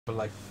But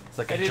like, it's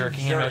like I a didn't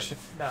jerking jerk. emission.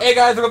 No. Hey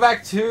guys, welcome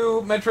back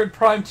to Metroid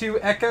Prime 2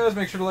 Echoes.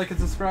 Make sure to like and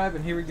subscribe,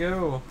 and here we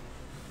go.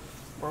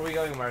 Where are we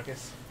going,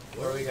 Marcus?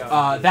 Where are we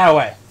going? That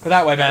way. Go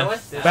that way, Ben.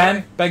 This Ben,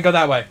 way? Ben, go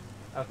that way.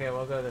 Okay,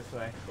 we'll go this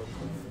way.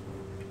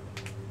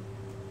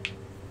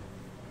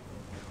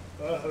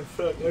 I'm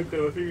stuck. I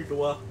got my fingers in a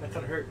while. That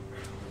kind of hurt.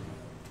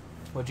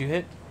 What'd you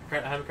hit? I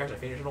haven't cracked my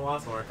fingers in a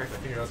while, so when I cracked my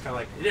finger, I was kind of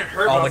like, it didn't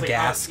hurt. All but I the was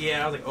gas. Like,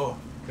 I was like, oh,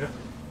 yeah.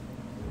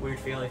 Weird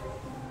feeling.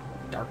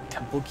 Dark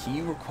Temple key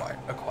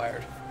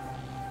acquired.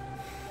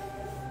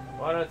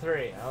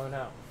 103. Oh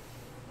no.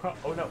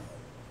 Oh no.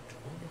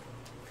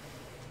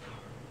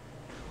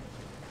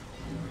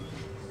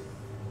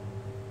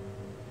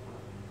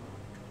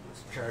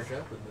 Let's charge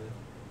up and then.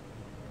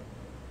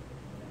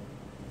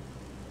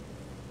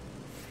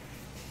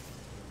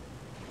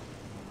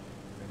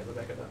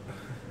 Back it up.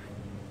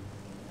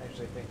 I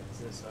actually think it's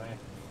this way.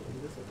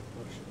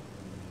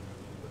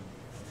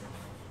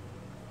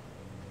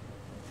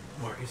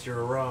 Marcus,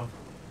 you're wrong.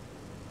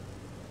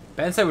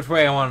 Ben said which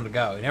way I wanted to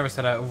go. He never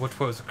said which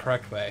way was the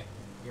correct way.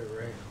 You're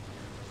right.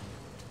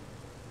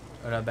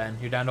 Oh no, Ben,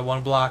 you're down to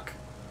one block.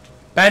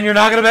 Ben, you're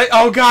not gonna make.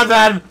 Oh God,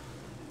 Ben!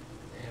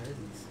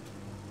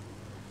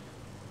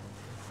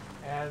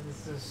 And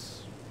this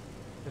is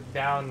the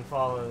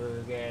downfall of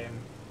the game,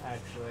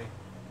 actually.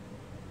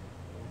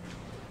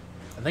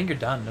 I think you're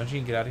done. Don't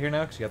you get out of here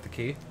now? Because you got the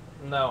key.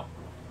 No.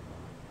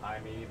 I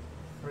need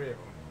 3 of them.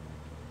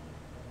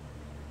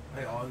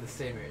 Like all in the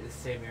same area. The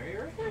same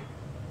area right here.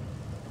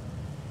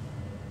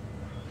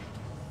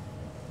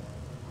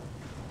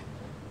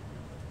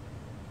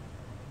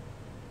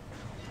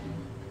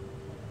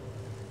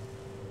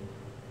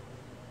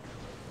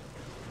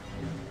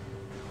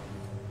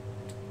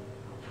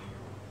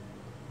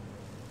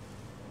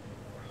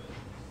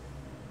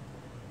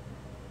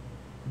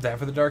 Is that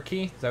for the dark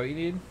key? Is that what you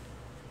need?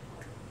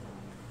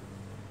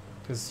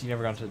 Because you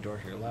never got to the door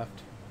to your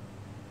left.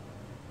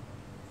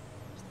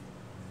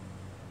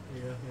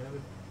 Yeah,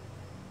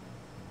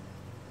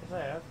 Yes, I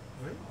have.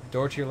 Right?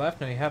 Door to your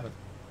left? No, you haven't.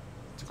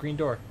 It's a green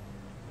door.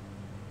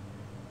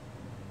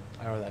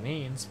 I don't know what that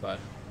means, but...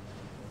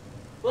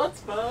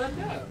 Let's find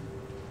out.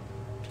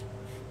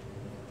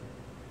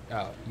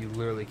 Oh, you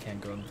literally can't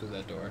go in through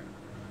that door.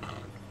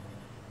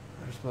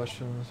 There's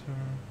questions.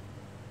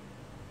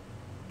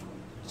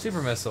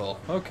 Super missile.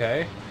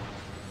 Okay.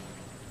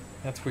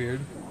 That's weird.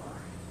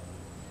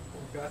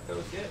 Got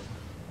those yet?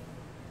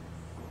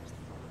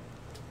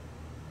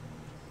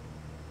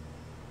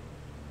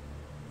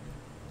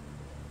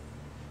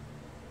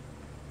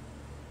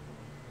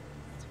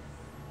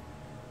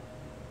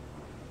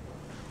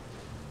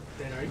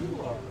 Then are you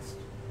lost?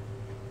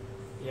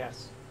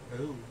 Yes. Oh,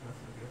 that's not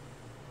good.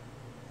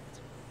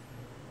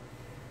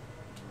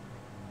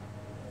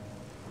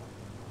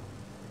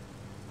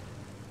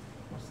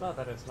 Well, it's not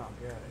that it's not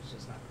good, it's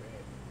just not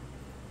great.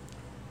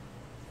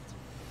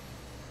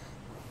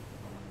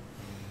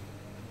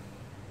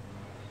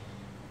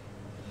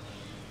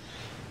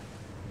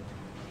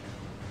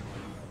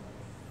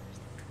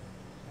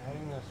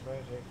 Heading this way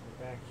takes me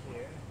back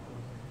here.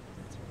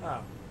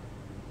 Oh.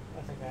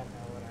 I think I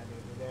know what I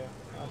need to do.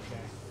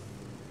 Okay.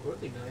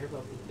 Quickly now, you're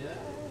about to die.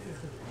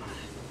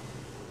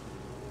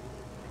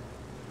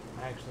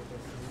 Actually,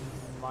 this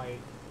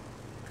might...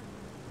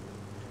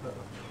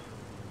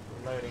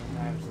 Loading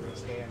times in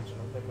these games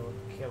are literal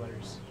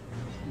killers.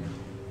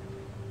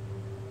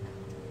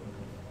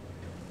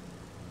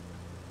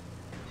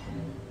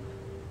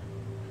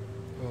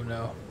 Oh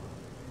no.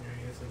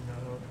 Yeah, yes, I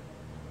know.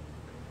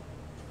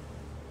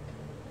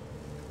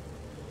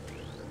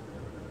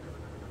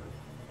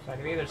 So I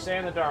can either stay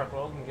in the Dark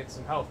World and get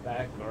some health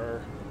back,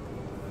 or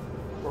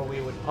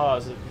we would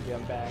pause it and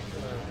come back,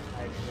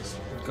 or I just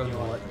Go to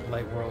the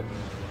light world.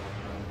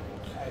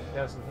 It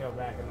doesn't heal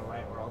back in the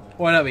light world.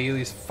 Why not? But you at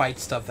least fight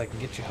stuff that can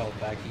get you health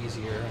back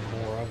easier and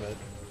more of it.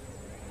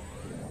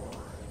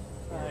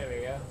 Oh, there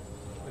we go.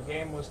 The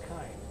game was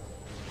kind.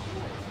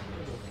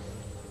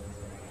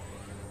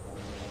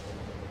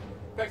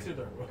 Back to the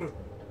dark world.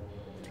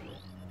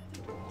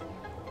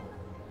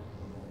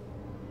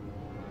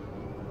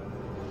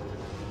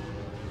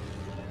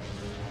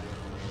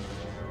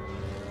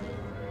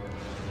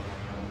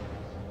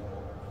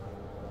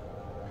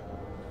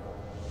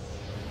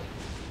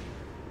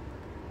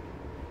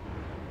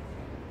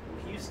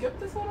 Can you skip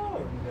this one or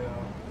no?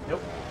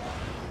 Nope.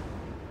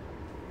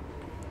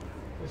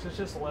 This is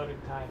just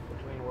loading time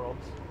between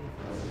worlds.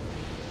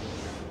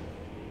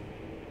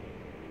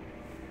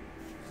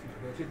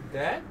 Go to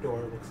that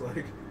door, it looks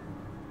like.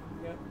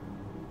 Yep.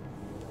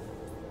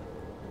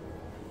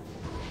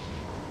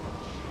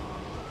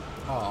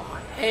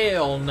 Oh,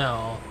 hell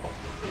no.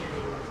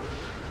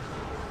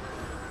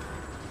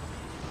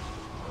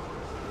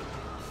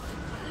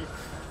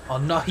 Oh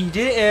no, he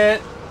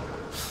didn't!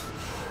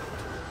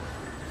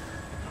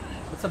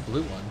 What's a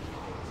blue one?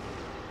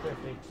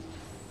 50.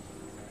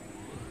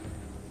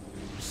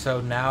 So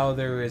now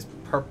there is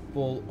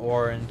purple,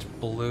 orange,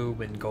 blue,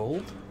 and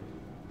gold?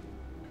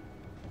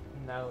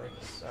 No,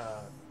 it's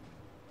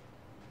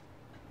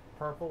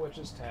purple, which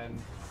is 10.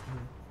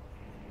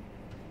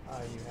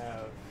 You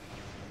have,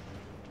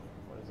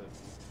 what is it?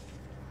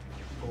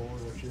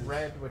 Gold, which is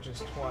Red, which is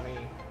 20,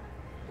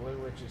 blue,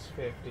 which is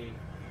 50,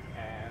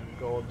 and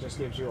gold just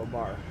gives you a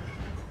bar.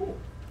 cool.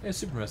 Yeah,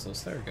 super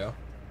missiles. There we go.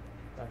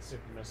 That's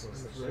super missiles.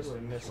 It's That's just a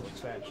regular missile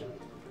expansion.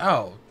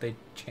 Oh, they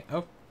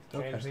oh,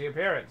 Change okay. the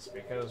appearance,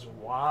 because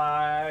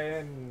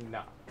why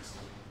not?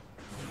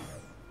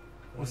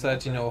 What's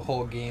that? You know, a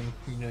whole game.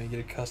 You know, you get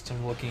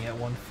accustomed looking at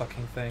one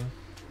fucking thing.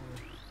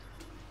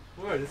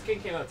 Well, this game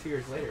came out 2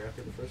 years later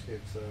after the first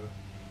game, so...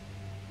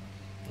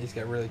 You just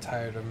got really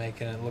tired of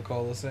making it look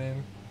all the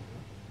same.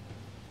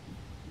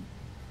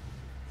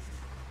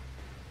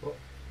 Oh.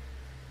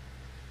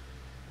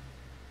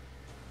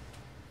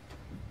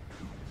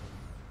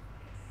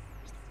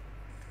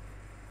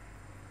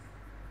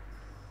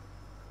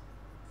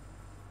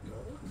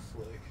 That looks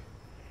like...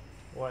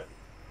 What?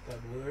 That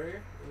blue area?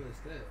 What is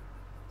that?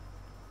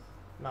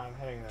 No, I'm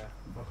hitting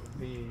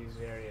these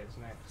areas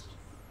next.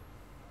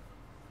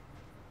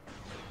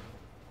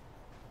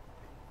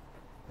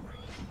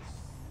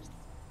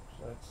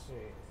 So let's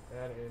see.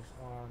 That is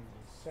on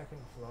the second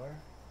floor,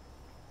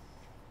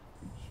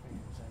 which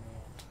means I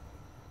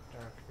need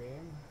dark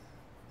beam.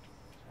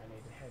 I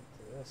need to head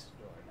to this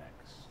door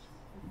next.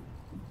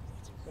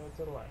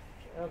 So to the left.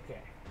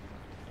 Okay.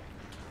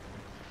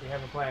 We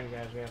have a plan,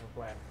 guys. We have a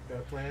plan. Got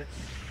a planet?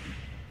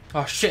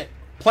 Oh shit!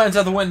 Plan's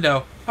out the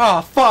window.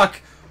 Oh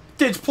fuck!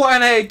 Ditch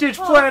plan A. Ditch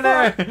plan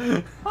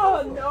A.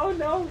 Oh no,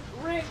 no,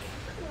 Rick!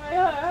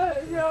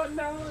 No, I'm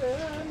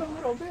a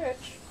little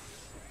bitch.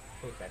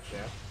 Hate that show.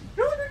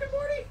 No, Rick and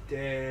Morty!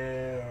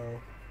 Damn.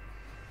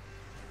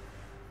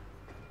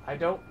 I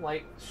don't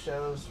like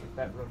shows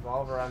that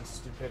revolve around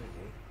stupidity.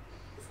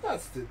 It's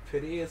not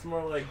stupidity, it's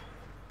more like...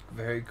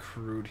 Very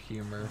crude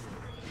humor.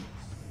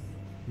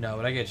 No,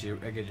 but I get you.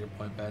 I get your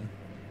point, Ben.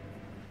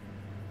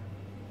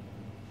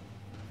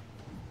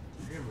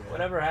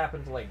 Whatever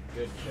happened to like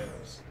good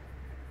shows?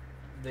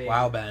 They,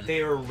 Wow, Ben.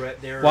 They are...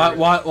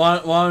 Why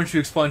don't you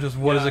explain to us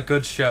what is a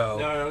good show?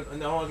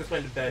 No, I'll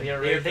explain to Ben. The They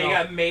original-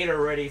 got made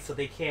already, so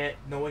they can't...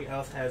 No one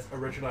else has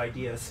original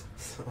ideas,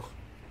 so...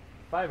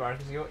 Fine,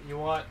 Marcus. You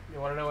want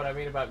to know what I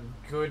mean about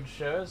good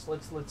shows?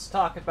 Let's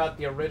talk about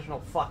the original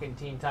fucking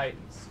Teen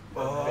Titans.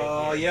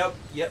 Oh, yep,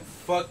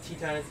 fuck Teen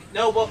Titans.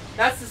 No, well,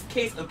 that's the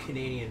case of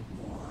Canadian.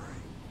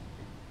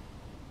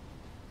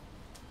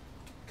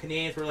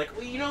 Canadians were like,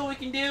 well, you know what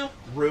we can do?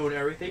 Ruin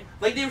everything.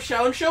 Like they were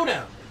Shaolin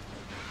Showdown.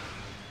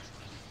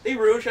 They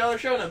ruined Shaolin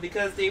Showdown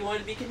because they wanted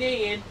to be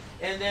Canadian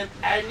and then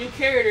add a new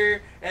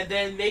character and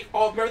then make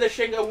all... Remember the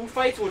Shenga Wu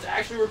fights which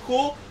actually were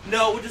cool?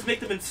 No, we'll just make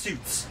them in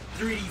suits.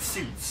 3D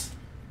suits.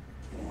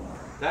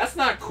 That's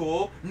not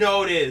cool.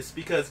 No, it is,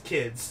 because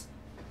kids.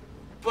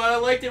 But I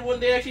liked it when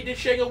they actually did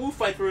Shenga Wu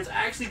fights where it's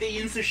actually they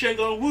used the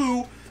Shenga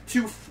Wu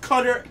to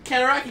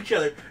counteract each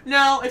other.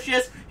 No, it's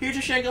just, here's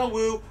a Shenga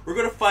Wu, we're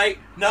gonna fight,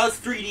 now it's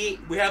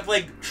 3D, we have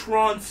like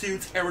Tron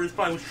suits, and we're just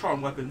fighting with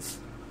Tron weapons.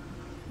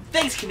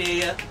 Thanks,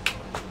 Canada.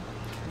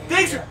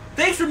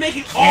 Thanks for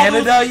making all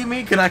Canada, those... you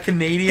mean? Can I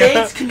Canada?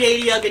 Thanks,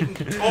 Canada,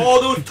 getting all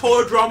those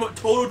Total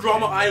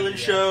Drama Island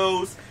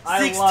shows.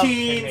 I 16s. love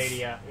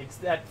Canada. It's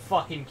that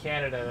fucking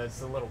Canada that's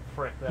the little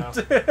prick, though.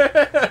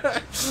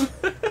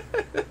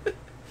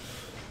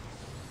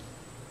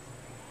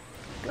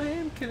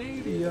 Blame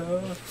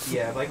Canada.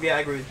 Yeah, like, yeah, I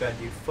agree with Ben,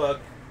 dude. Fuck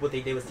what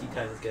they did with Teen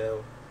Titans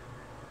Go.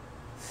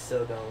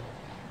 So dumb.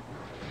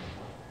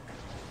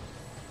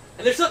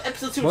 And there's some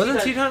episodes too. Wasn't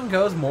Teen Titans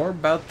Go more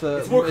about the?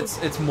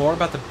 It's more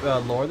about the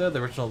lore there, the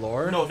original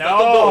lore. No, it's not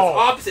no, it's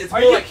opposite. It's Are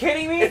more you like,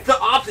 kidding me? It's the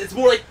opposite. It's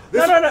more like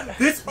this, No.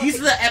 These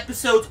are the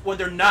episodes when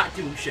they're not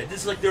doing shit.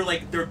 This is like their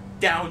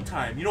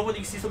downtime. You know when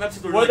you see some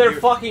episodes where they're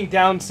fucking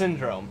Down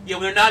syndrome. Yeah,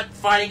 when they're not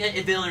fighting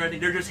a villain or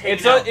anything, they're just hanging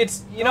It's out.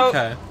 it's you know.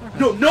 Okay.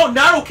 No,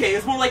 not okay.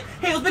 It's more like,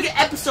 hey, let's make an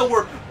episode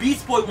where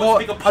Beast Boy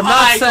wants to make a pie I'm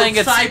not saying from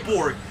it's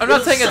Cyborg. I'm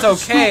not saying it's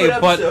okay,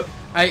 but episode.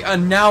 I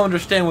now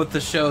understand what the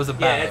show's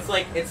about. Yeah, it's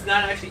like it's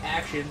not actually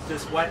action. It's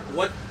just what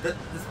the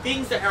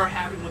things that are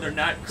happening when they're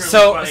not currently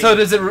fighting. So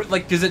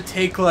does it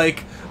take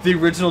like the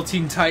original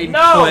Teen Titan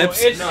No,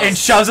 clips it's and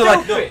shoves it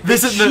like stupid.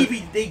 this is the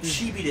They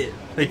chibied it.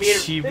 they made it-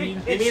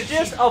 chibied? It's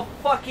just a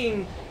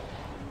fucking.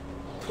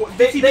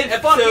 15 They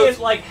episodes. fucking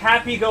like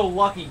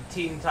happy-go-lucky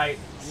Teen Titans.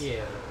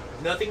 Yeah,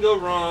 nothing go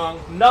wrong.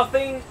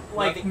 Nothing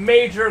like Nothing-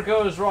 major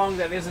goes wrong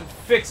that isn't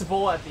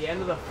fixable at the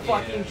end of the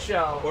fucking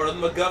show. Or the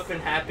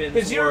MacGuffin happens.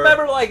 Because you or-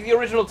 remember like the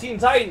original Teen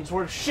Titans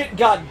where shit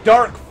got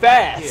dark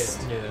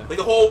fast. Yeah. Yeah. Like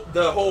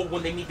the whole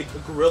when they meet the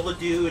gorilla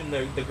dude and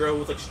the girl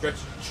was like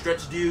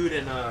stretch dude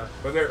and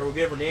whatever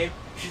her name,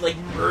 she like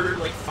murdered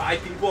like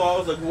 5 people. I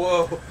was like,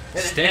 whoa.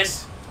 And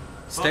Sticks?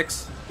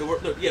 Sticks?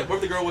 Whatever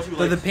the girl was who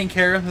The like pink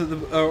hair,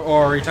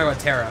 or are you talking about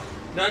Terra?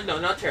 no,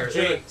 not Tara.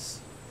 Jinx.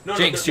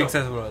 Jinx, that's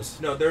what it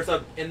was. No, there's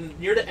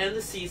near the end of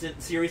the series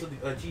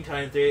of Teen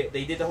Titans,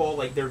 they did the whole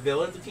like their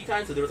villains of Teen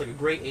Titans. So there was like a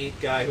great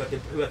ape guy who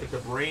had the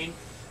brain,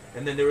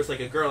 and then there was like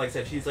a girl, like I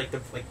said, she's like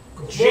the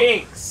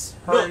Jinx.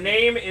 Her No.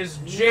 name is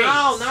Jinx.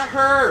 No, not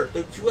her.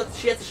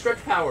 She has the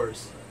stretch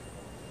powers.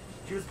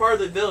 She was part of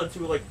the villains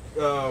who like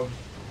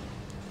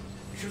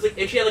She was like,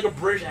 and she had like a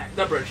British accent,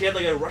 not British, she had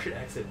like a Russian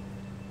accent.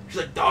 She's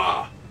like,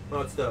 "Da," and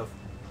all that stuff.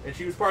 And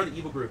she was part of the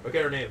evil group. I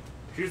get her name.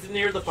 She was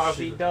near the final.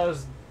 She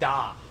does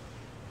da.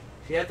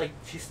 She had like,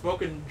 she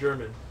spoke in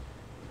German,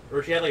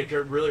 or she had like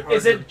a really hard.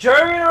 Is it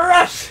German or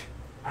Russian?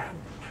 I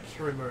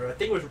can't remember. I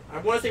think it was. I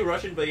want to say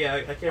Russian, but yeah,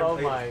 I can't. Oh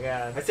my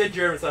god. I said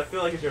German, so I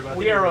feel like it's German.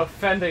 We are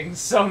offending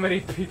so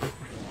many people.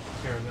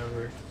 I can't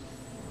remember.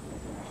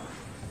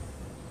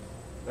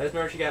 I just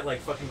remember she got like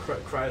fucking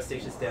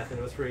cryostasis death, and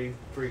it was pretty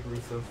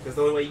gruesome. Because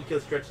the only way you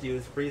kill Stretch Dude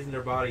is freezing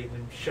their body and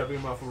then shoving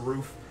them off a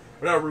roof.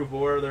 Or not a roof,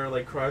 or they're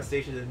like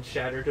cryostasis and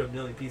shattered to a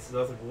million pieces.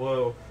 I was like,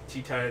 whoa,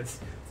 T-Titans.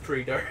 It's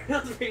pretty dark.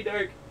 That was pretty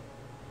dark.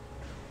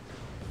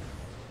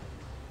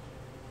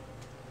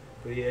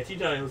 But yeah, Teen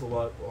Titans was a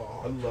lot.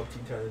 Oh, I love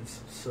Teen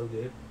Titans. So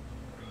good.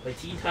 Like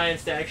Teen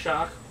Titans Static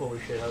Shock. Holy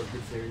shit, that was a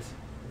good series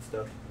and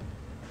stuff.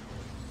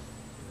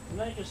 Can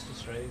I just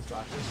destroy these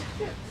boxes?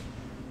 Yeah.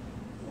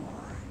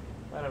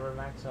 Whatever,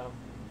 max up.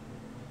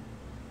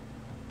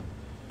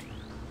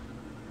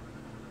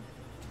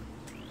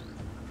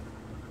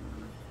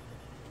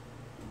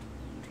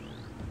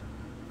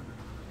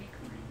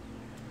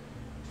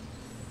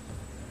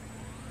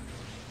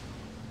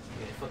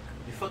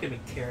 They fucking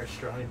make Terra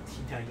Strong and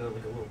Teen Titans go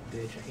like a little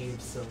bitch. I hate him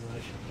so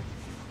much.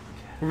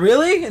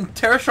 Really? And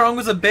Terra Strong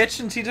was a bitch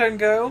in Teen Titan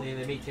Go? I mean,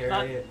 they make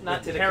Terra.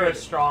 Not Terra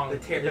Strong. The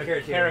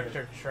character Terra.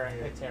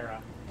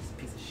 She's a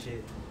piece of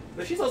shit.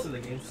 But she's also in the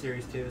game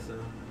series too, so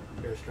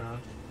Terra Strong.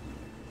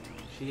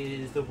 She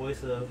is the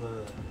voice of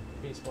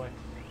Beast Boy.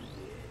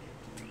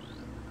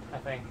 I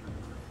think.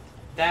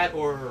 That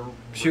or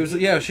She was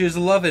the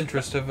love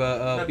interest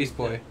of Beast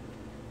Boy.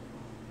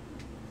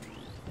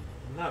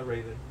 Not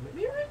Raven.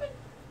 Maybe Raven?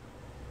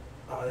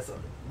 Oh, that's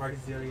Marcus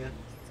doing it again.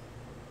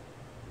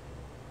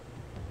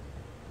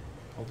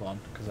 Hold on,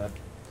 because that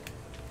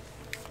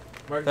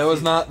Marcus that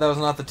was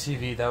not the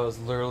TV. That was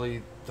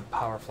literally the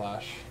Power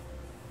Flash.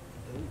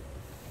 Ooh.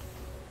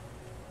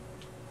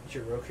 It's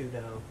your Roku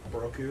now.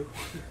 Broku.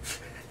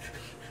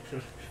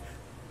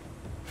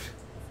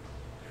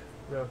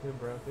 Roku.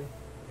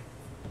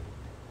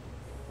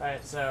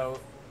 Alright, so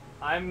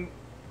I'm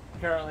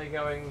currently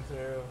going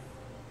through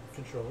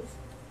Controls.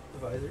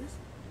 Advisors.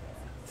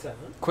 Sound.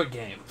 Quit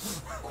game.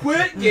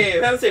 Quit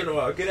game! Haven't saved in a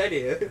while. Good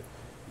idea.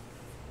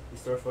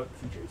 Restore fuck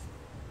features.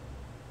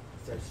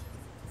 Starts.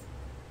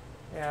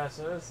 Yeah,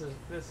 so this is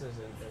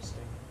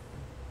interesting.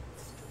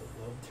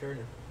 I love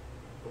turning.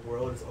 The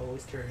world is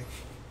always turning.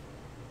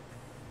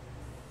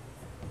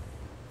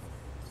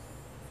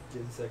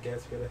 Give us a sec,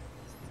 guys. Gotta.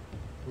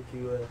 If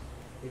you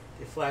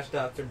it flashed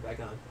out, turn back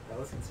on. That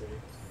was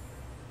concerning.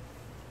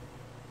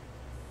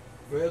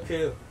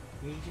 Roku,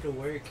 we need you to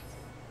work.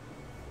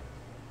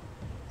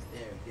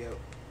 There we go.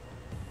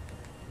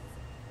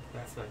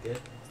 That's not good.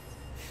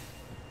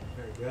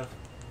 There we go.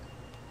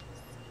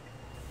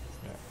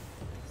 Yeah.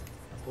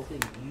 Hopefully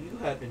you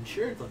have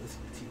insurance on this.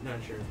 Not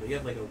insurance, but you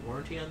have like a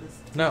warranty on this?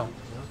 No. No?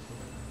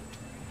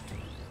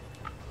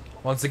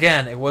 Once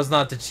again, it was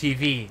not the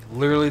TV.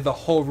 Literally, the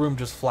whole room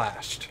just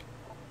flashed.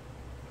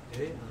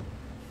 Okay.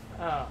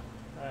 Oh,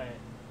 alright.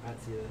 I'd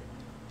see that.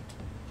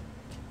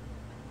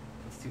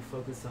 Let's too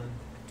focused on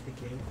the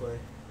gameplay.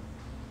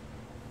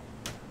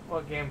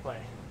 What gameplay?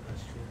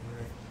 That's true,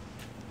 right.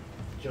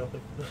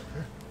 Jumping.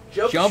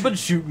 Jump and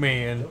shoot,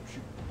 man. Jump,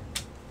 shoot.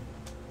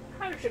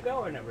 How's it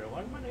going,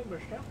 everyone? My name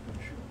is Jump and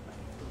Shoot.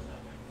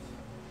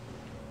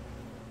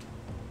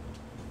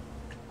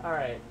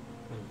 Alright,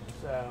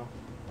 so...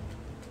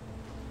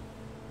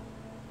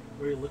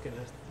 What are you looking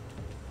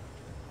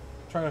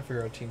at? Trying to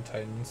figure out Teen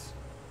Titans.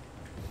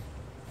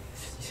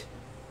 It's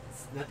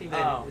nothing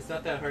that it's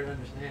not that hard to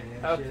understand.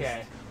 Yeah, it's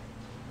Okay.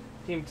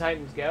 Team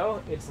Titans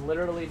Go, it's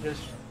literally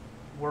just...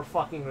 We're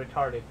fucking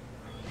retarded.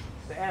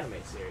 The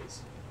anime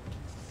series.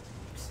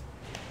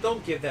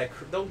 Don't give that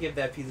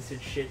piece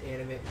of shit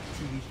anime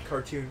TV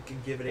cartoon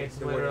can give it. It's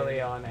the word literally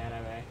anime. on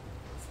anime.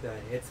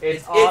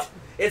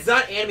 It's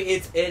not anime.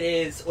 It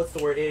is what's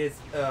the word? It is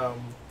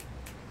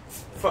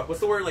fuck.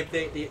 What's the word? Like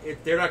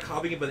they're not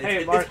copying it, but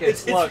Hey,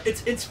 Marcus, look.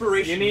 It's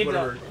inspiration. You need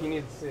whatever. to see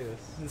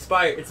this.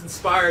 It's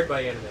inspired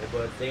by anime,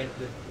 but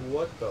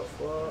what the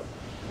fuck?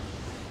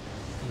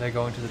 Are they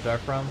going to the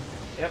dark realm?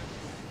 Yep.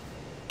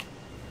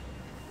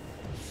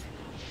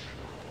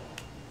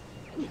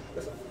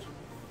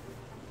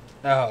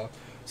 Oh,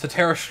 so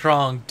Terra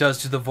Strong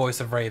does do the voice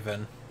of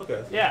Raven.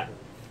 Okay. Yeah.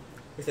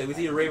 We said we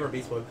see a Raven or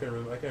Beast Boy. I can't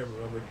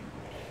remember.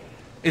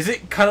 Is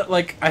it kind of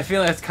like, I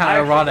feel like it's kind I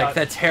of actually ironic thought-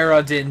 that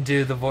Terra didn't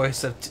do the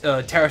voice of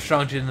Terra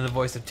Strong didn't do the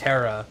voice of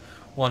Terra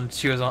when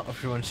she was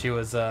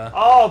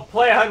Oh,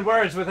 play on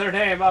words with her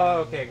name. Oh,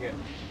 okay, good.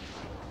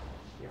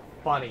 You're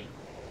funny.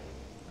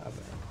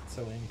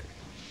 so angry.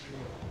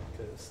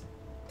 Because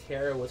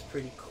Terra was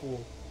pretty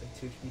cool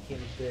until she became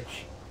a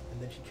bitch,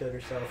 and then she killed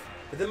herself.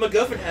 But then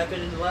MacGuffin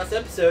happened in the last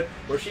episode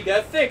where she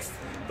got fixed.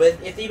 But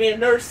if they made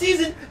another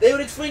season, they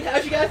would explain how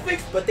she got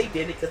fixed. But they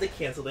didn't because they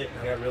canceled it, and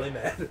I got really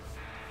mad.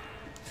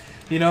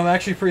 You know, I'm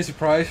actually pretty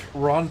surprised.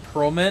 Ron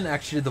Perlman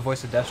actually did the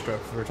voice of Deathstroke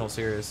for the original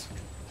series.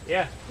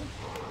 Yeah.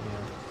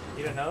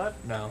 You didn't know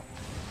that? No.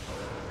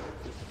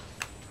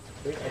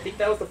 I think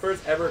that was the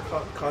first ever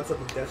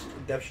concept of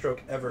Deathstroke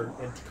ever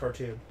in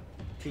cartoon.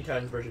 Teen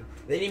Titans version.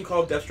 They didn't even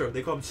call him Deathstroke.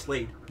 They call him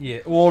Slade. Yeah.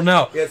 Well,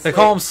 no. Yeah, they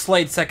call him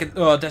Slade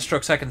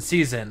Deathstroke second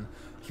season.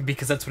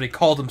 Because that's what he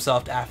called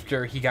himself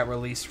after he got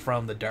released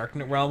from the Dark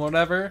Realm or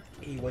whatever.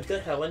 He went to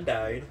hell and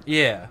died.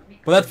 Yeah.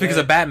 Well, that's because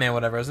of Batman,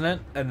 whatever, isn't it?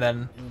 And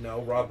then...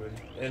 No, Robin.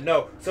 And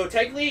no. So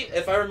technically,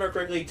 if I remember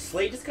correctly,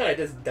 Slade just kind of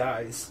just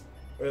dies.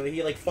 Or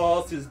he, like,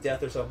 falls to his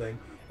death or something.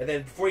 And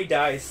then before he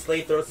dies,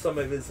 Slade throws some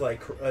of his,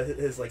 like,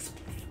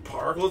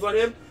 sparkles on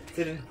him.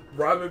 So then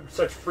Robin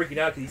starts freaking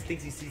out because he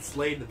thinks he sees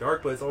Slade in the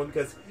dark, but it's only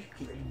because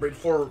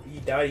before he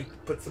died, he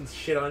put some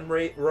shit on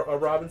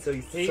Robin, so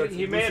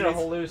he made a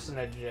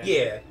hallucinogen.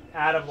 Yeah.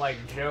 Out of, like,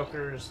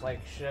 Joker's,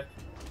 like, shit.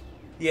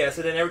 Yeah,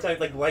 so then every time,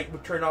 like, light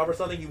would turn off or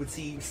something, you would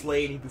see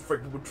Slade and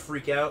he would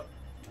freak out.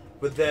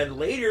 But then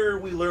later,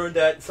 we learned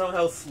that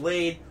somehow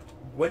Slade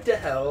went to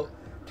hell,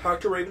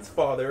 talked to Raven's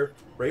father.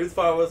 Raven's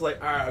father was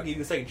like, alright, I'll give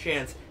you a second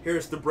chance.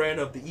 Here's the brand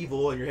of the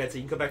evil in your head so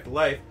you can come back to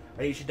life.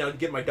 I need you now to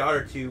get my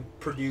daughter to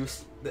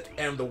produce the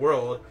end of the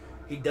world.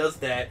 He does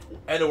that,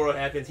 end of the world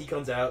happens, he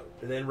comes out,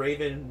 and then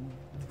Raven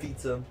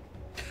defeats him.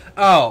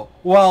 Oh,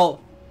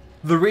 well,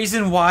 the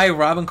reason why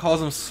Robin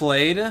calls him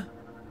Slade,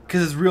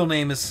 because his real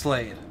name is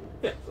Slade.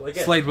 Yeah, so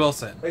again, Slade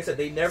Wilson. Like I said,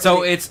 they never.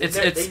 So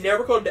they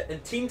never called in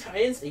Teen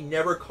Titans. They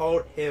never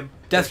called him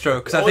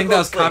Deathstroke, because I think that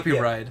was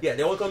copyright. Yeah,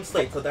 they only called him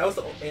Slade. So that was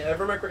the. And if I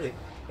remember correctly,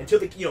 until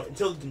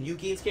the new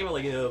games came out,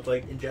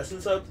 like Injustice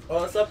and stuff,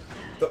 all that stuff.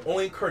 The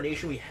only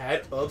incarnation we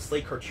had of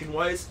Slade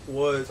cartoon-wise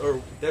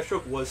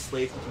Deathstroke was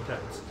Slade from Teen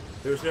Titans.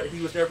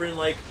 He was never in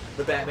like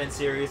the Batman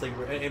series, like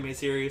anime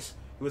series.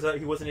 He wasn't in.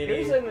 He was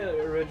in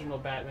the original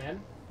Batman.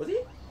 Was he?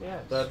 Yeah.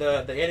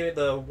 The anime,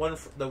 the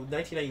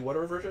 1990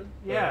 whatever version.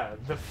 Yeah,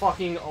 the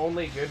fucking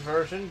only good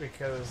version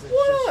because it's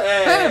just...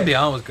 Batman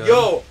Beyond was good.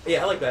 Yo,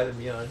 yeah, I like Batman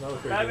Beyond. That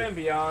was Batman good.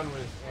 Beyond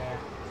was.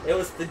 It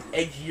was the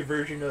edgy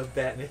version of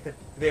Batman,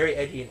 very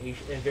edgy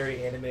and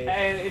very animated.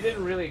 And it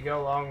didn't really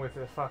go along with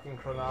the fucking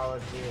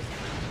chronology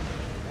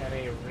of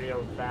any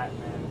real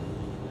Batman.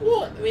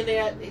 Well, I mean,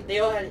 they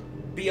all had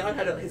Beyond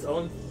had his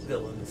own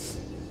villains,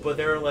 but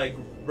they were like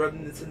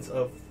reminiscence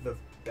of the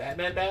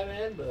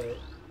Batman, but.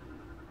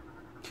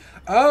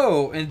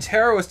 Oh, and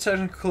Terra was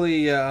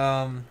technically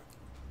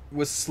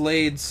was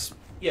Slade's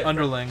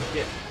underling.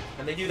 Yeah,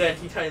 and they do that in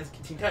Teen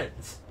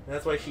Titans. And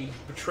that's why she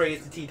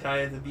betrays the Teen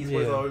Titans and Beast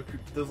Boy's always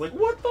like,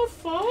 what the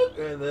fuck?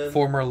 And then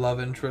former love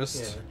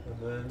interest. Yeah, and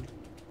then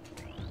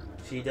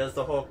she does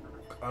the whole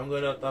I'm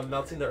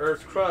melting the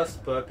Earth's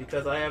crust, but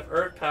because I have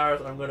Earth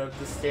powers, I'm gonna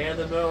just stand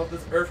in the middle of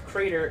this Earth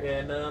crater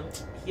and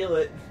heal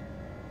it.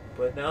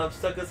 But now I'm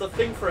stuck as a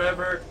thing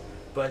forever.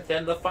 But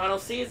then the final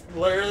season,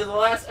 literally the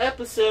last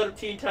episode of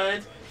Teen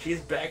Titans,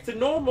 she's back to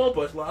normal,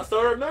 but lost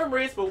all her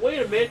memories. But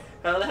wait a minute,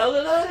 how the hell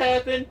did that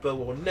happen? But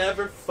we'll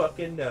never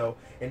fucking know.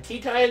 And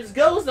Teen Titans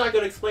Go's not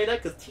going to explain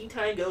that, because Teen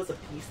Titans Go is a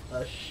piece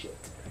of shit.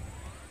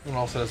 And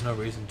also has no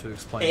reason to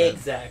explain it.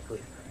 Exactly.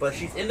 But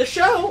she's in the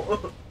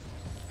show!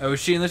 Oh, is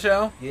she in the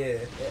show? Yeah.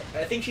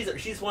 I think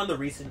she's one of the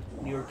recent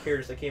newer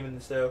characters that came in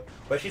the show.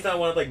 But she's not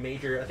one of, like,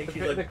 major... I think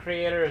she's, like... The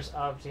creators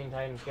of Teen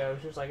Titans Go,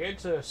 she was like,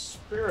 it's a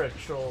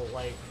spiritual,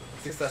 like...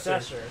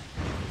 Successor.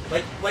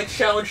 Like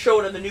Shaolin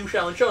Shonen, the new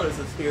Shaolin Shonen is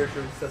a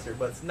spiritual successor,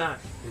 but it's not.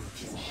 It's a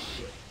piece of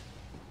shit.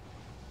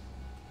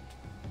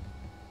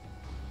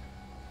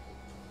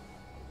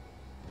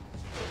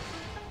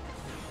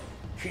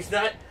 She's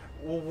not.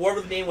 Whatever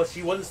the name was,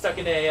 she wasn't stuck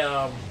in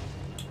a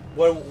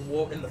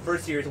what in the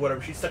first series or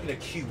whatever. She's stuck in a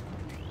cube,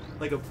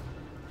 like a.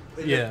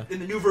 In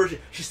the new version,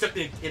 she's stuck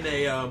in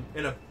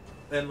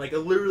like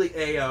literally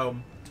a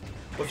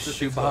what's the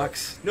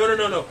shoebox? No.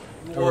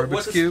 A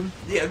Rubik's Cube?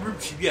 Yeah,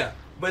 Rubik's Cube, yeah.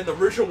 But in the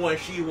original one,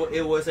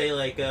 it was a,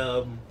 like,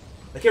 I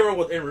can't remember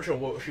what in the original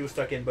what she was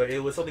stuck in, but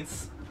it was something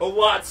a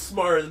lot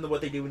smarter than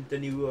what they do in the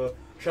new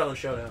Shaolin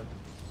Showdown.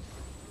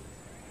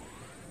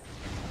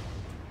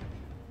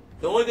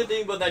 The only good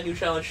thing about that new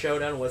Shaolin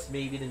Showdown was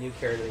maybe the new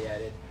character they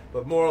added.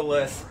 But more or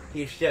less,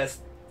 he's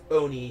just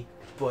Oni,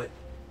 but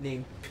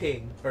named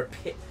Ping. Or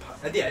Ping.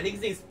 Yeah, I think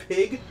his name's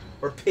Pig,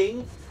 or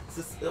Ping. It's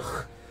just,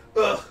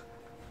 ugh.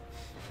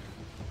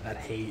 I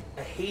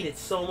hate it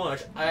so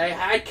much. I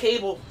had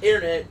cable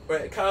internet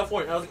in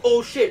California. I was like,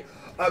 oh shit,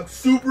 I'm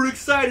super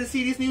excited to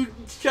see this new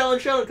Shaolin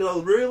Showdown because I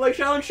really like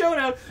Shaolin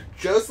Showdown,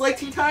 just like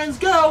Teen Titans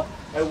Go.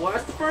 I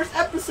watched the first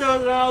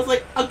episode and I was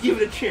like, I'll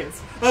give it a chance.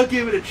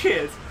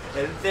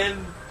 And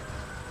then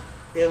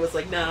it was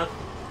like, nah.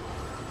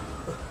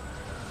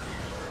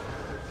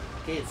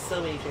 Okay, it's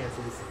so many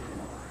chances.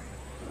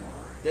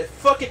 That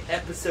fucking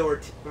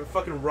episode where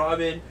fucking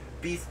Robin,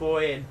 Beast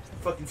Boy, and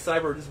fucking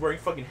Cyber just wearing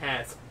fucking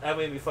hats. That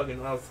made me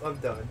fucking... I'm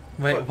done.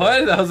 Wait, Fuck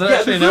what? That was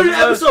actually an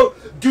episode?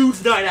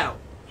 Dudes night out.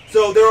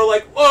 So they were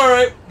like,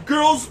 alright,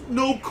 girls,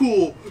 no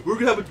cool. We're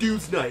gonna have a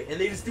dudes night.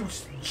 And they just do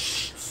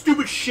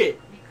stupid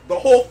shit. The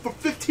whole... for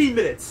 15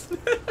 minutes.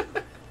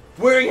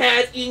 Wearing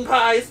hats, eating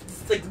pies,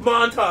 it's like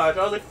montage.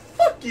 I was like,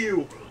 fuck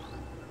you.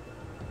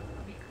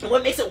 And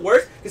what makes it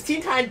worse is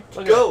Teen Titans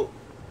Go.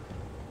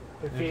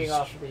 They're feeding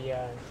off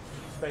the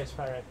space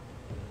pirate.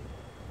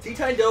 Teen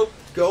Titans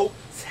Go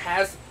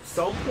has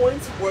some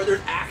points where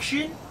there's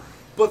action,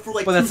 but for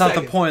like But 2 that's not the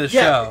seconds. point of the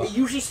Yeah, show. it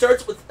usually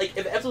starts with like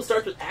if an episode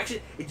starts with action,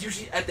 it's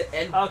usually at the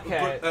end.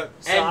 Okay, so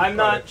end I'm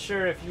part. not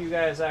sure if you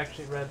guys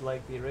actually read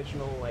like the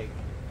original like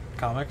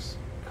Comics?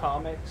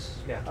 comics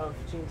Yeah. of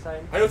Teen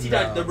Titans. I know Teen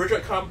Titans. No. The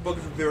original comic book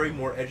is very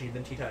more edgy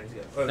than Teen Titans.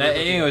 Yeah.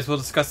 Anyways, we'll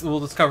discuss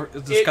It's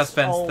Ben's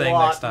thing a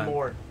lot next time.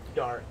 more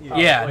dark.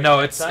 Yeah, like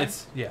no, next time?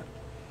 it's yeah.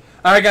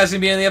 Alright guys, gonna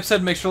be in the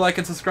episode. Make sure to like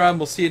and subscribe.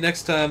 We'll see you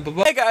next time.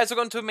 Bye-bye. Hey guys,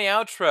 welcome to my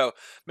outro.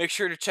 Make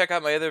sure to check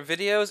out my other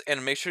videos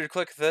and make sure to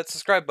click that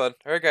subscribe button.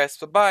 Alright guys,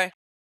 bye-bye.